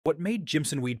What made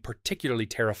Jimsonweed particularly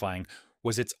terrifying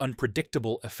was its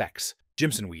unpredictable effects.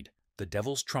 Jimsonweed, the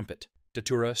devil's trumpet,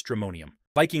 Datura stramonium.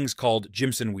 Vikings called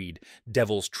Jimsonweed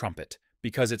devil's trumpet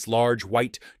because its large,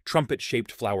 white,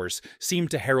 trumpet-shaped flowers seem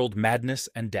to herald madness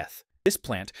and death. This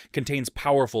plant contains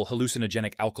powerful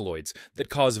hallucinogenic alkaloids that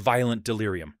cause violent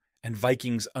delirium, and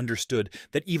Vikings understood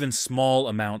that even small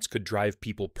amounts could drive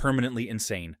people permanently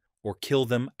insane or kill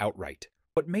them outright.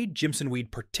 What made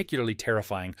Jimsonweed particularly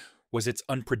terrifying was its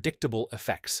unpredictable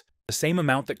effects. The same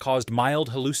amount that caused mild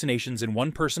hallucinations in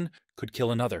one person could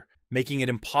kill another, making it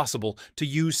impossible to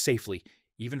use safely,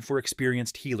 even for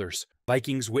experienced healers.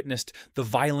 Vikings witnessed the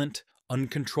violent,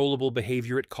 uncontrollable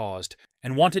behavior it caused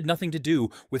and wanted nothing to do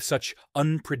with such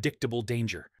unpredictable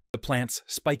danger. The plant's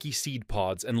spiky seed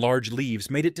pods and large leaves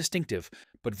made it distinctive,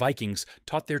 but Vikings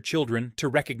taught their children to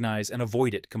recognize and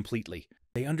avoid it completely.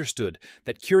 They understood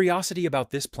that curiosity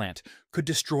about this plant could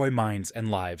destroy minds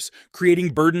and lives,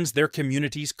 creating burdens their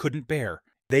communities couldn't bear.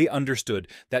 They understood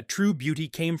that true beauty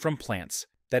came from plants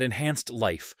that enhanced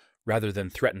life rather than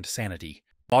threatened sanity.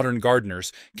 Modern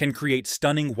gardeners can create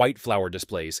stunning white flower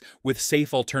displays with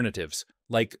safe alternatives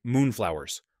like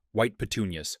moonflowers, white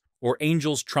petunias, or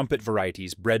angel's trumpet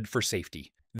varieties bred for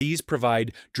safety. These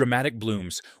provide dramatic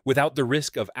blooms without the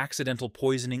risk of accidental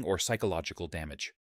poisoning or psychological damage.